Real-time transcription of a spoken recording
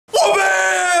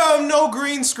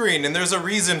green screen, and there's a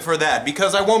reason for that,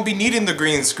 because I won't be needing the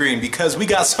green screen, because we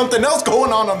got something else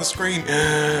going on the screen.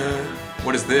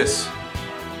 What is this?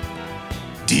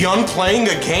 Deion playing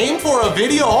a game for a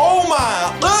video? Oh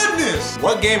my goodness!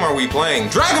 What game are we playing?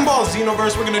 Dragon Ball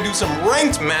Xenoverse. We're gonna do some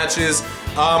ranked matches.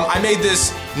 I made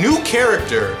this new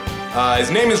character.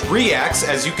 His name is Reax,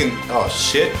 as you can, oh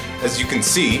shit, as you can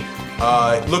see.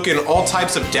 Looking all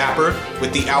types of dapper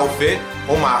with the outfit.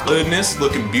 Oh my goodness,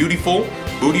 looking beautiful,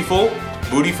 beautiful,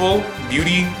 beautiful,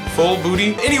 beautiful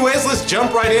booty. Anyways, let's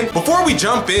jump right in. Before we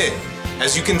jump in,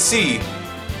 as you can see,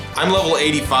 I'm level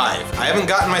 85. I haven't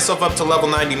gotten myself up to level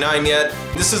 99 yet.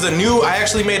 This is I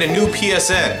actually made a new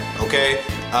PSN, okay?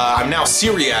 I'm now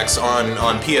SeeReax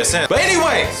on PSN. But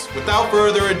anyways, without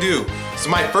further ado, this is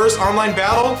my first online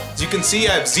battle. As you can see,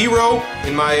 I have 0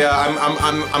 in my,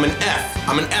 I'm an F.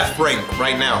 I'm an F rank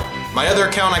right now. My other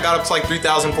account, I got up to like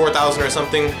 3,000, 4,000 or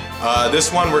something.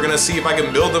 This one, we're gonna see if I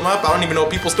can build them up. I don't even know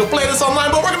if people still play this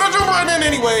online, but we're gonna jump right in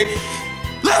anyway.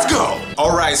 Let's go!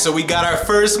 All right, so we got our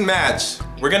first match.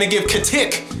 We're gonna give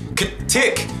Katik,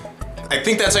 I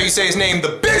think that's how you say his name,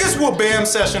 the biggest Wuah BAM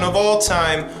session of all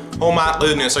time. Oh my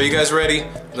goodness, are you guys ready?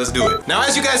 Let's do it. Now,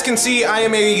 as you guys can see, I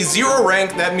am a 0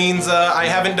 rank. That means I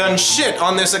haven't done shit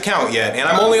on this account yet. And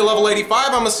I'm only a level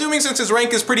 85. I'm assuming since his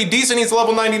rank is pretty decent, he's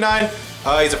level 99.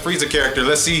 He's a Frieza character.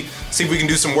 Let's see if we can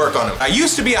do some work on him. I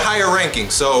used to be a higher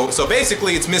ranking, so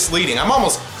basically it's misleading. I'm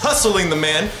almost hustling the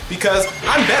man because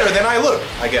I'm better than I look,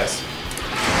 I guess.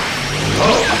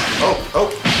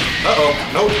 Uh-oh,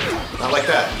 nope, not like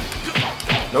that.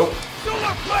 Nope.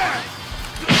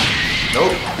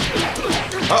 Nope.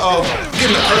 Uh-oh,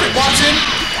 getting the perfect box in.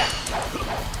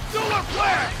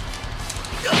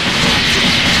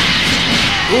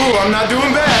 Ooh, I'm not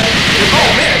doing bad. Oh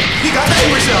man, he got the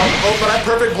angry sound. Oh, but I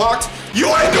perfect blocked. You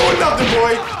ain't doing nothing,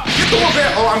 boy. Get the Wuah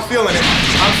BAM. Oh, I'm feeling it.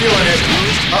 I'm feeling it.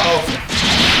 Uh-oh.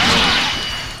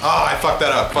 Oh, I fucked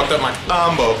that up. Fucked up my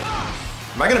combo.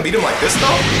 Am I gonna beat him like this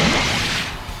though?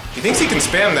 He thinks he can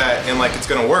spam that and like it's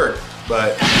gonna work,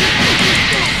 but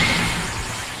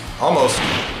almost.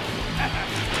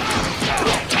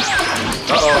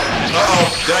 Uh-oh,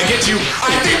 did I get you?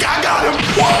 I think I got him!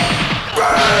 What?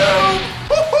 Bam!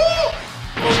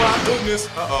 Oh my goodness.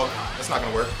 Uh-oh, that's not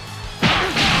gonna work.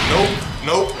 Nope,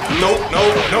 nope, nope,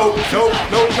 nope, nope, nope,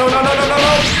 nope, no, no, no, no, no,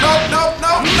 no, no, no,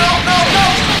 no, no, no, no!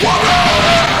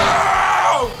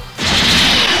 Whoa!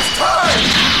 It's time!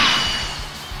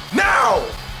 Now!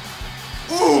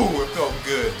 Ooh, it felt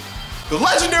good. The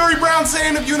legendary brown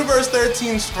Saiyan of Universe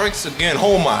 13 strikes again.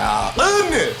 Oh my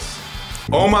goodness.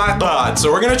 Oh my god. So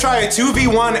we're gonna try a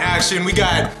 2v1 action. We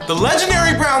got the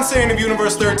legendary brown Saiyan of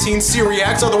Universe 13,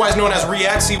 SeeReax, otherwise known as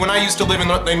Reax. See, when I used to live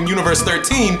in Universe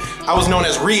 13, I was known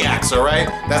as Reax, alright?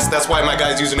 That's why my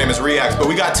guy's username is Reax. But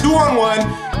we got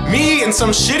 2-on-1, me and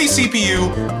some shitty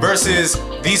CPU versus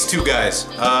these two guys.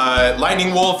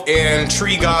 Lightning Wolf and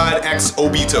Tree God X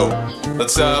Obito.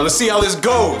 Let's see how this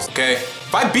goes, okay?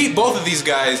 If I beat both of these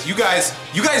guys, you guys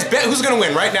bet who's gonna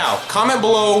win right now. Comment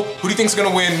below who do you think's gonna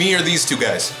win, me or these two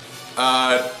guys.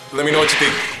 Let me know what you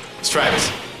think. Let's try this.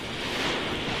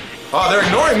 Oh, they're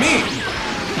ignoring me.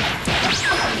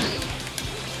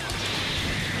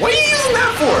 What are you using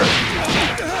that for?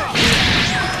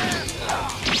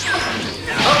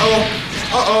 Uh-oh,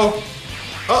 uh-oh,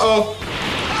 uh-oh.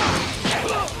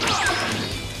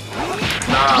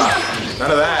 Nah,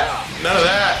 none of that, none of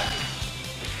that.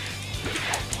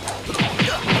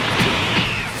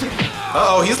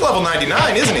 Uh-oh, he's level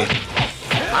 99, isn't he?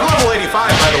 I'm level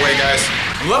 85, by the way, guys.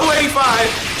 I'm level 85,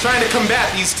 trying to combat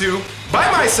these two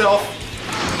by myself,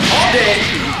 all day,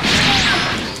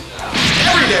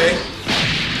 every day.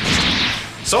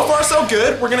 So far, so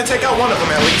good. We're gonna take out one of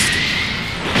them at least.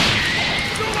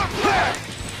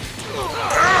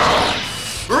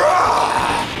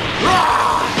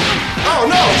 Oh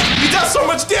no, he does so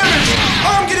much damage.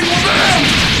 Oh, I'm getting Wuah BAM.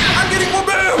 I'm getting Wuah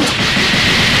BAM.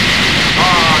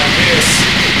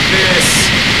 This.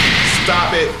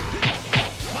 Stop it.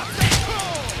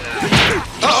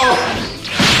 Uh-oh.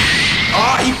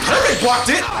 Oh, he perfect blocked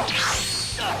it.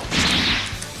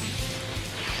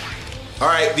 All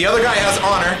right, the other guy has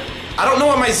honor. I don't know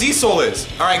what my Z-Soul is.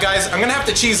 All right, guys, I'm gonna have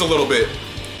to cheese a little bit.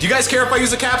 Do you guys care if I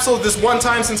use a capsule this one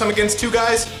time since I'm against two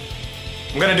guys?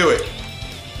 I'm gonna do it.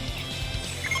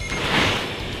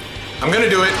 I'm gonna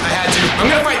do it. I had to. I'm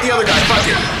gonna fight the other guy. Fuck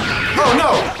it. Oh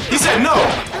no. He said no.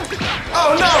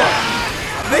 Oh no.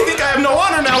 They think I have no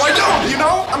honor now. I don't, you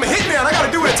know? I'm a hitman. I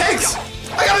gotta do what it takes.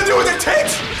 I gotta do what it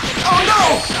takes. Oh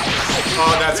no.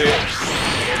 Oh, that's it.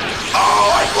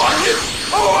 Oh, I blocked it.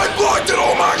 Oh, I blocked it.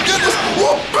 Oh my goodness.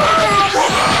 Wuah BAM.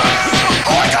 Wuah BAM.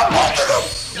 Oh, I got both of them.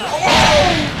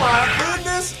 Oh my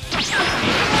goodness.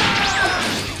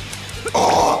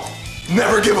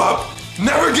 Never give up.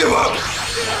 Never give up.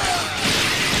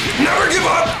 Never give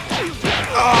up.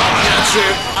 Oh, that's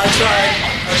it. I tried.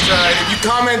 If you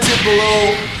commented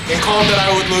below and called that I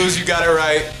would lose, you got it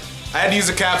right. I had to use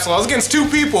a capsule. I was against 2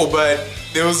 people, but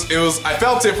it was, I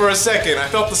felt it for a second. I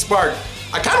felt the spark.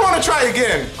 I kind of want to try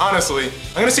again, honestly.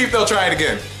 I'm gonna see if they'll try it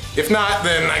again. If not,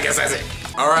 then I guess that's it.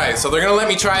 All right, so they're gonna let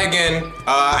me try again.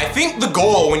 I think the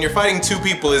goal when you're fighting 2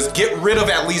 people is get rid of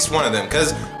at least one of them,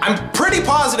 because I'm pretty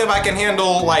positive I can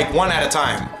handle like 1 at a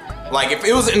time. Like if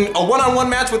it was in a one-on-one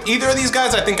match with either of these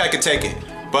guys, I think I could take it.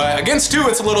 But against 2,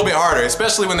 it's a little bit harder,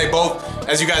 especially when they both,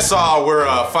 as you guys saw, were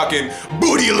fucking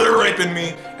booty raping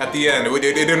me at the end. It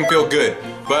didn't feel good.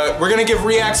 But we're gonna give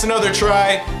Reax another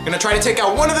try. Gonna try to take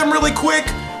out one of them really quick.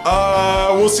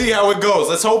 We'll see how it goes.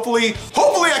 Let's hopefully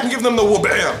I can give them the Wuah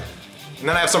BAM. And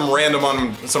then I have some random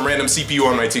CPU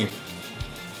on my team.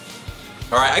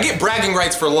 All right, I get bragging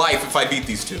rights for life if I beat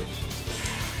these 2.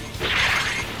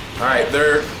 All right,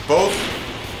 they're both.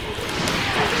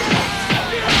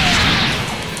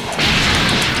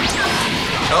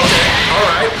 Okay, all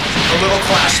right, a little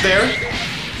clash there.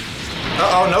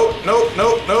 Uh-oh, nope.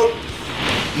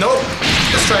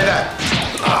 Let's try that.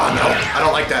 Oh, no, I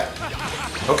don't like that.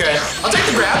 Okay, I'll take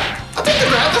the grab.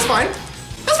 That's fine.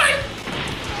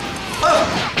 Oh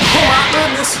my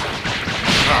goodness.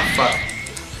 Oh, fuck.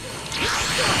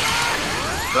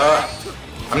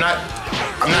 I'm not,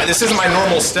 this isn't my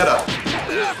normal setup.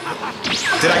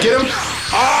 Did I get him?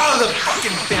 Oh, the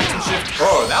fucking phantom shift.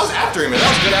 Oh, that was after him, that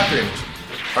was good after him.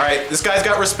 All right, this guy's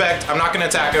got respect. I'm not gonna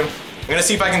attack him. I'm gonna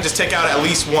see if I can just take out at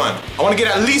least 1. I wanna get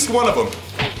at least 1 of them.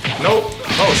 Nope.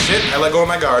 Oh shit, I let go of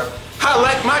my guard. I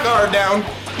let my guard down.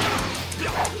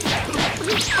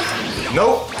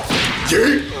 Nope.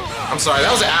 Yeet. I'm sorry,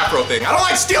 that was an afro thing. I don't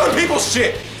like stealing people's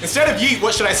shit. Instead of yeet,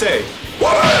 what should I say?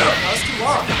 What? That's too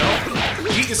long, you know?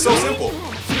 Yeet is so simple.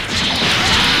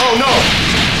 Oh no.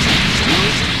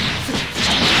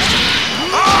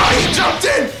 Ah, he jumped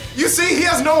in. You see, he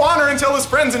has no honor until his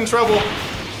friend's in trouble.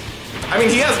 I mean,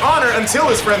 he has honor until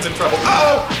his friend's in trouble.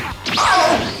 Uh-oh!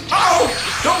 Uh-oh!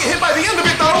 Don't get hit by the end of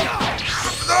it, though!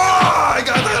 Oh, I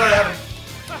got that out of him.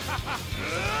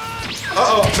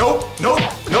 Uh-oh, nope.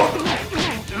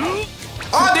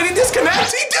 Oh, did he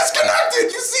disconnect? He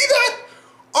disconnected! You see that?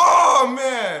 Oh,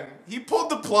 man. He pulled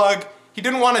the plug. He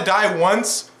didn't want to die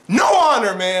once. No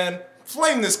honor, man.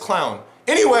 Flame this clown.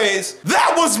 Anyways,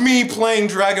 that was me playing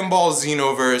Dragon Ball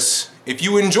Xenoverse. If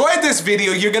you enjoyed this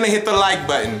video, you're gonna hit the like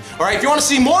button. All right, if you wanna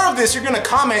see more of this, you're gonna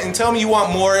comment and tell me you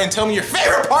want more and tell me your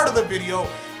favorite part of the video.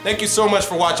 Thank you so much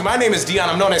for watching. My name is Deion.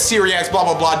 I'm known as SeeReax, blah,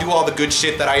 blah, blah. Do all the good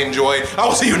shit that I enjoy. I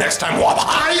will see you next time. Wuah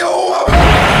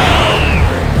BAAAAAAMMM.